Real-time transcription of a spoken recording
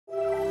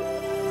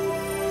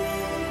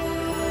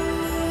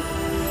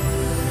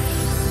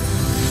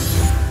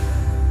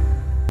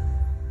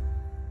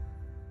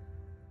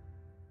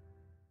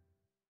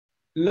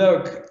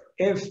look,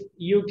 if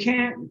you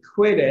can't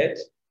quit it,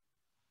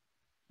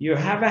 you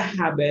have a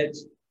habit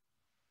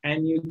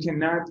and you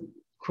cannot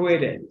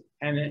quit it,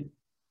 and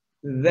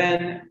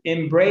then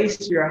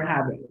embrace your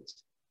habit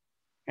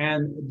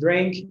and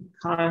drink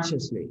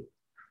consciously.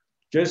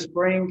 Just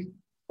bring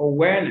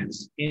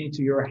awareness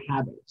into your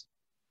habit.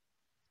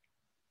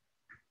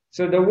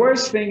 So the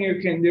worst thing you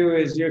can do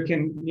is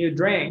you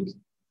drink,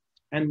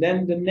 and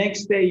then the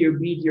next day you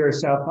beat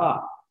yourself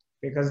up,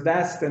 because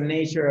that's the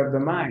nature of the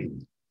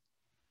mind.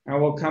 I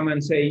will come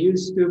and say, you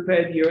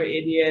stupid, you're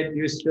idiot,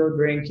 you're still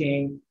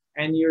drinking,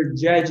 and you're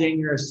judging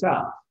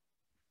yourself.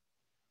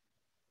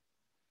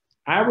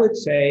 I would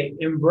say,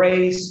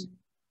 embrace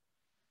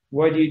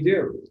what you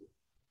do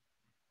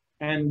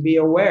and be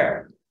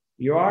aware.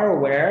 You are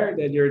aware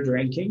that you're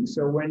drinking,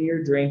 so when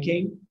you're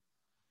drinking,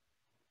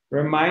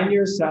 remind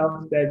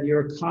yourself that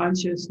you're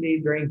consciously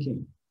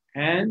drinking,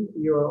 and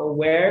you're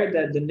aware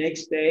that the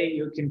next day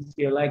you can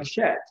feel like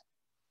shit.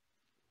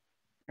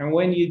 And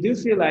when you do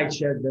feel like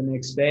shit the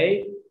next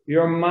day,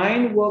 your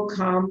mind will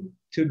come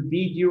to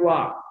beat you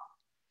up.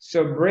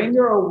 So bring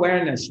your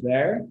awareness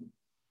there,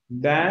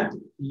 that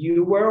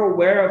you were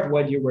aware of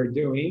what you were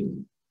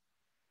doing,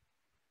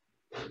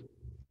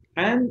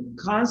 and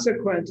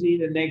consequently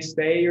the next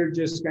day you're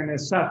just going to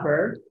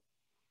suffer.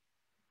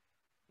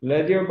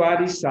 Let your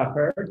body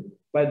suffer,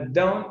 but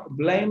don't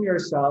blame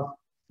yourself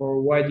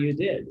for what you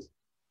did.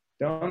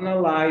 Don't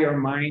allow your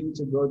mind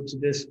to go to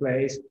this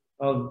place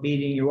of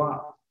beating you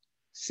up.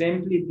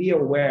 Simply be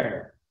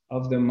aware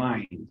of the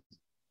mind,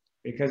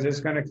 because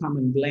it's going to come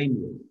and blame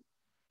you.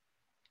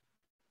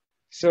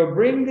 So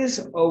bring this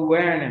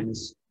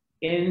awareness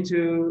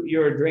into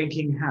your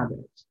drinking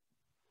habit,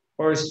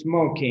 or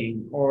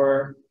smoking,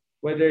 or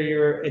whether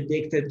you're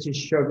addicted to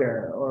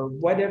sugar, or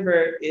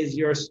whatever is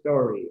your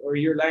story, or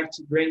you like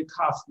to drink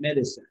cough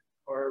medicine,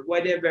 or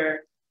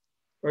whatever,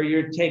 or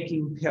you're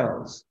taking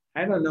pills.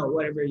 I don't know,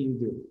 whatever you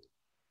do.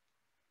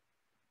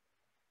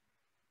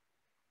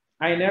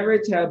 I never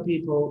tell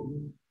people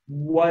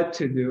what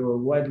to do or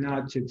what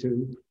not to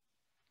do.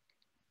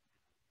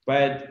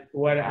 But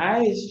what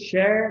I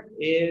share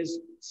is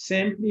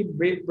simply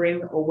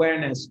bring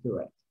awareness to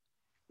it.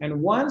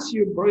 And once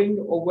you bring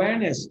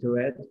awareness to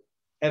it,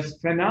 a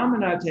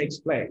phenomena takes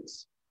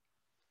place.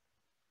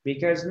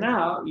 Because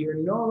now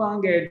you're no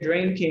longer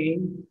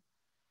drinking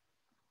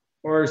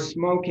or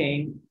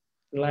smoking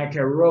like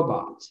a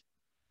robot.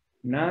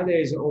 Now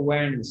there's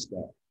awareness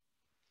there.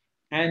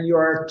 And you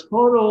are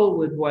total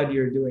with what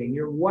you're doing.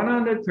 You're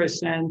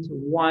 100%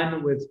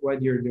 one with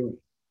what you're doing,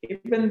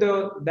 even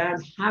though that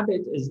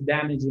habit is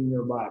damaging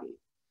your body.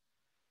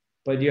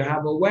 But you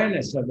have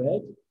awareness of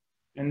it,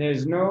 and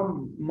there's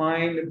no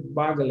mind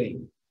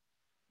boggling.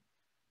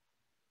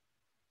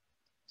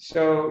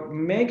 So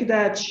make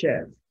that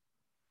shift.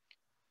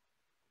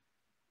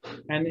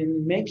 And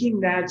in making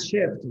that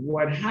shift,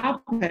 what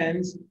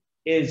happens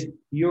is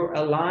you're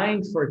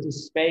allowing for the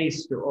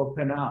space to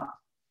open up,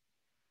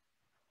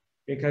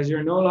 because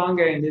you're no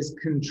longer in this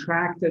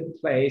contracted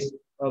place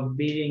of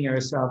beating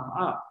yourself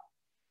up.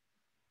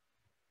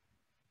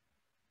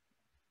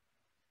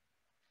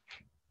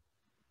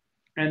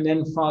 And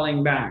then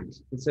falling back.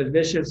 It's a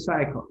vicious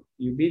cycle.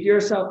 You beat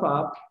yourself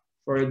up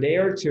for a day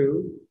or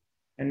two,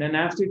 and then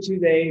after 2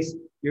 days,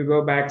 you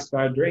go back,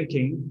 start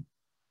drinking,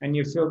 and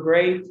you feel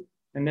great,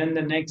 and then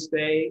the next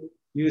day,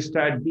 you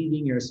start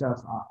beating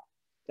yourself up.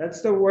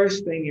 That's the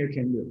worst thing you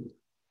can do.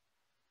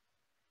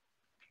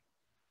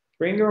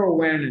 Bring your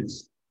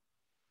awareness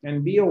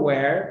and be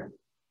aware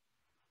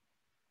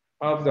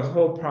of the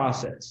whole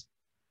process.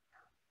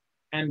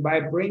 And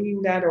by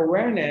bringing that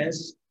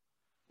awareness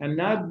and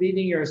not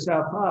beating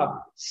yourself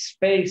up,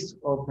 space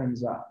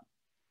opens up.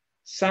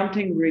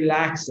 Something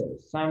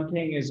relaxes,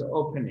 something is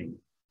opening.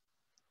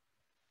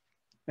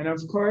 And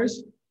of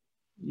course,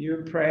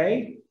 you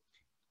pray,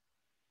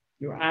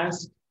 you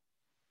ask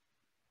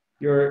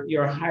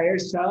your higher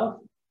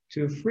self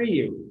to free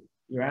you.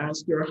 You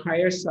ask your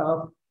higher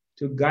self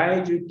to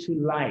guide you to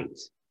light.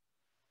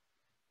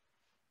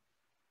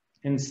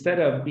 Instead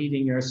of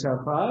beating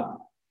yourself up,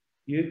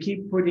 you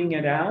keep putting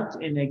it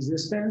out in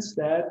existence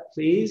that,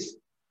 please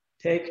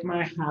take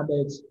my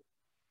habits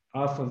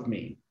off of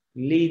me.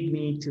 Lead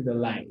me to the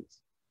light.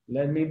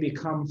 Let me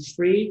become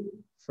free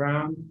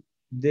from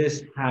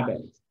this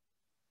habit.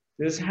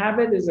 This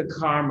habit is a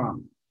karma.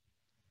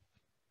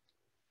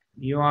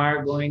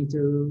 You're going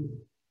to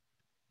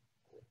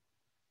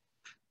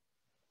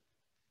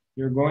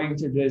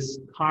this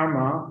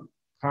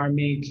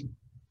karmic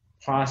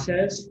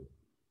process,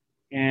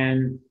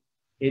 and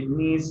it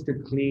needs to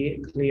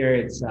clear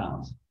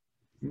itself.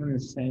 I'm going to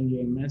send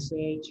you a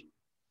message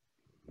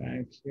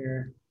back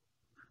here.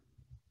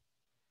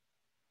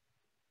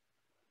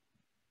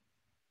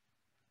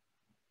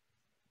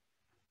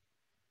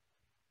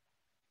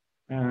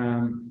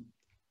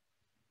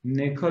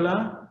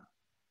 Nicola.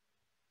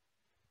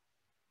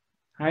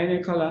 Hi,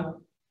 Nicola.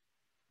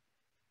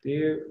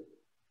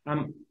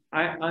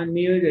 I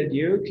unmuted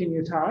you. Can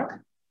you talk?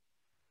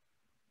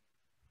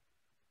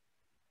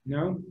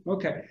 No?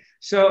 Okay.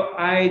 So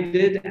I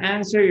did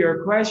answer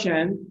your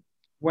question.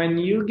 When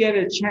you get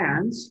a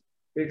chance,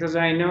 because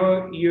I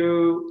know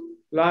you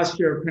lost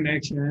your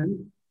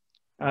connection,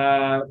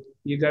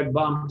 you got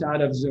bumped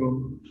out of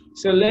Zoom.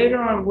 So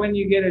later on, when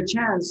you get a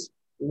chance,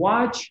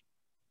 watch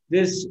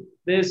this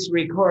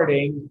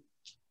recording,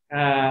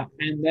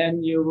 and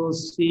then you will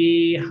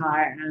see how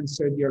I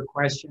answered your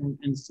question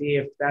and see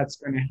if that's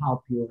going to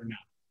help you or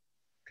not.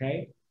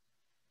 Okay?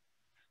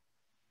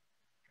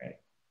 Okay.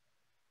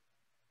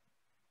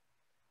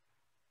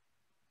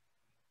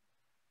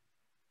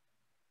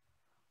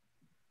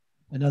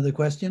 Another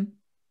question?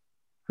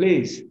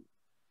 Please.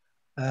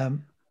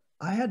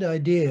 I had the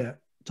idea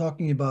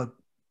talking about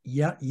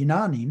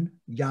Jnani,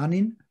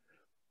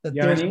 that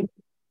Jnani?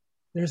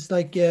 there's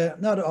like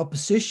not an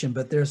opposition,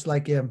 but there's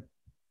like a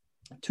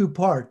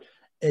two-part,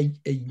 a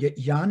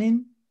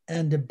Jnani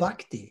and a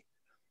Bhakti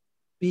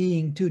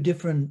being two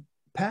different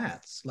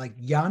paths, like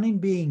Jnani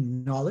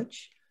being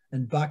knowledge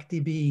and Bhakti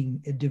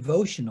being a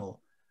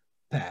devotional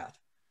path.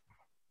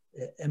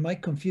 Am I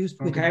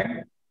confused with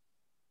Okay.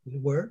 the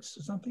words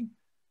or something?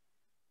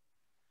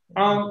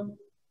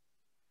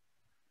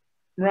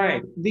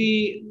 Right.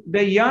 The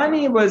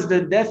Jnani was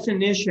the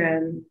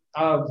definition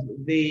of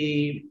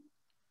the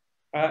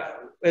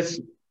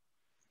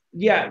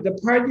the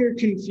part you're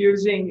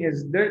confusing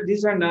is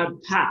these are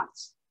not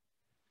paths.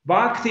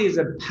 Bhakti is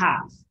a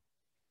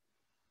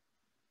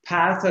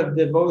path of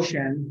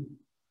devotion,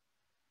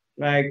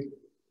 like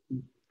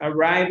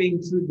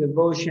arriving through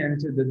devotion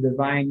to the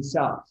divine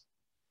self.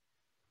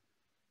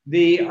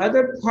 The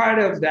other part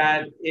of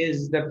that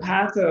is the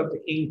path of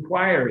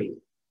inquiry,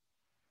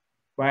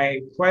 by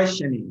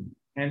questioning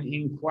and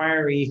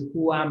inquiry,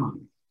 who am I?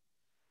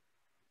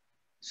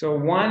 So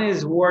one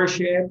is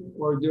worship,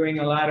 or doing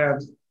a lot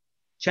of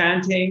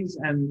chantings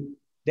and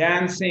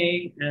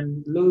dancing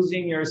and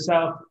losing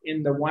yourself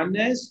in the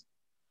oneness.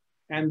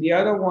 And the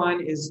other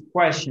one is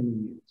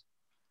questioning it.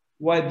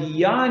 What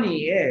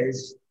Jnani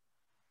is,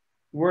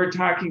 we're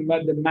talking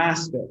about the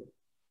master,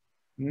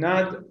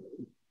 not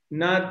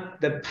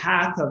the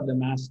path of the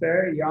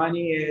master.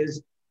 Jnani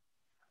is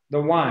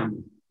the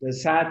one, the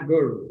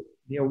Sadguru,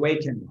 the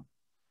awakened one.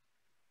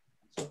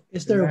 So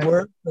is there a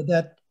word for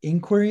that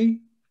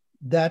inquiry,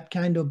 that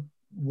kind of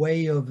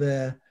way of,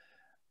 diving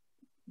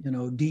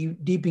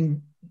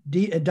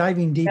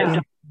deep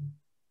in?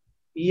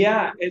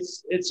 Yeah,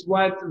 it's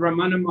what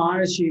Ramana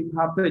Maharshi,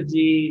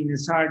 Papaji,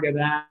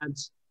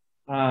 Nisargadatta,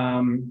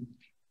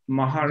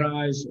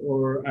 Maharaj,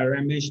 or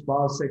Ramesh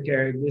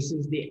Balsekar, this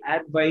is the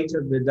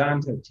Advaita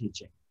Vedanta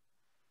teaching.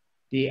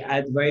 The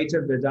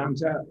Advaita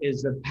Vedanta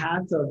is the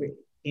path of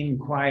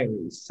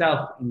inquiry,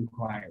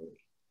 self-inquiry.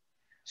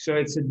 So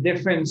it's a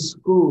different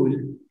school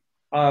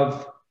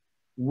of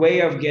way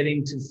of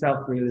getting to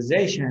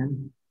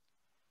self-realization.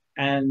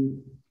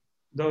 And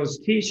those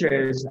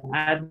teachers,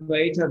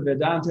 Advaita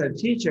Vedanta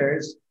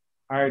teachers,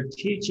 are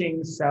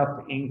teaching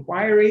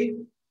self-inquiry.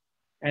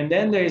 And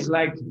then there's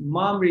like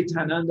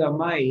Mamritananda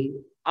Mai,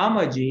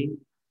 Amaji,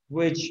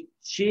 which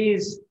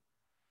she's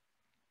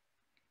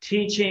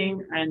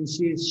teaching and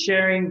she's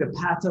sharing the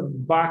path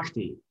of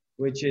bhakti,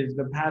 which is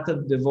the path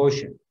of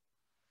devotion.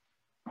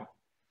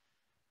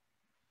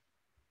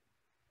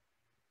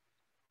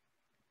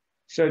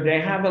 So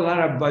they have a lot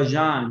of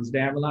bhajans,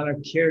 they have a lot of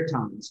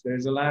kirtans.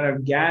 There's a lot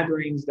of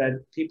gatherings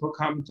that people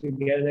come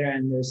together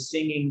and they're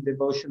singing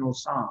devotional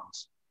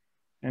songs.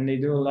 And they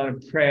do a lot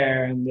of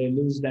prayer and they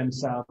lose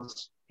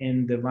themselves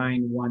in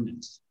divine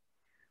oneness.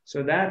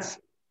 So that's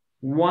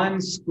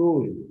one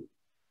school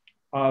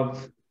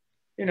of,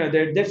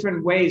 there are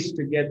different ways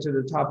to get to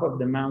the top of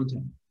the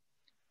mountain.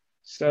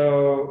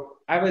 So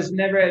I was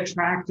never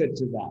attracted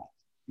to that.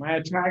 My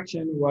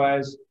attraction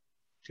was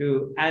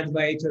to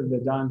Advaita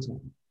Vedanta,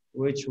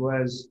 which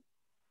was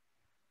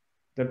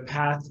the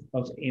path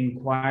of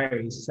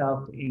inquiry,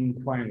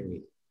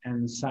 self-inquiry,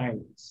 and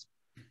silence.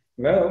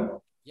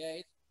 Hello?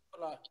 Yeah,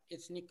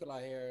 it's Nicola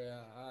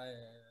here. I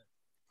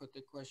put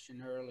the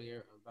question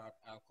earlier about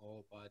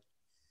alcohol, but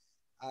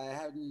I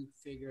hadn't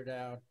figured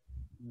out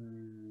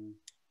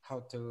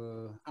how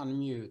to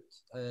unmute.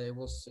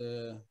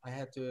 I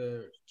had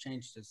to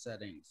change the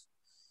settings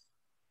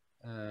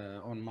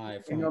on my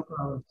phone. No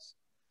problem.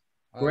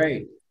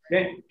 Great.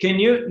 Can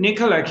you,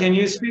 Nicola, can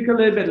you speak a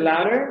little bit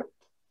louder?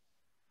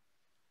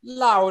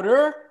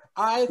 Louder?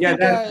 I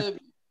think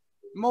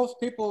most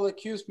people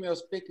accuse me of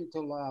speaking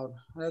too loud.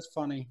 That's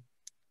funny.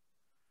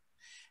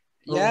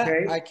 Yeah,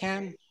 okay. I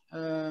can.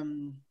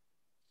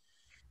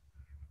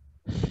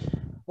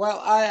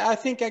 Well, I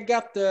think I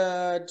got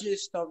the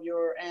gist of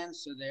your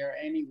answer there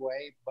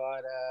anyway,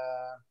 but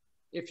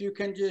if you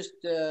can just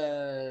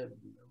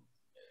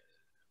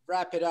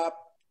wrap it up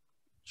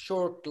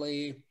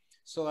shortly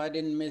so I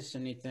didn't miss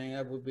anything,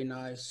 that would be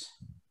nice.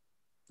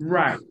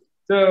 Right.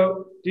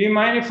 So do you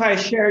mind if I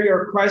share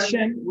your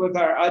question with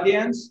our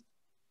audience?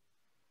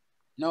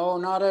 No,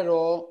 not at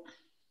all.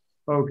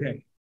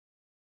 Okay.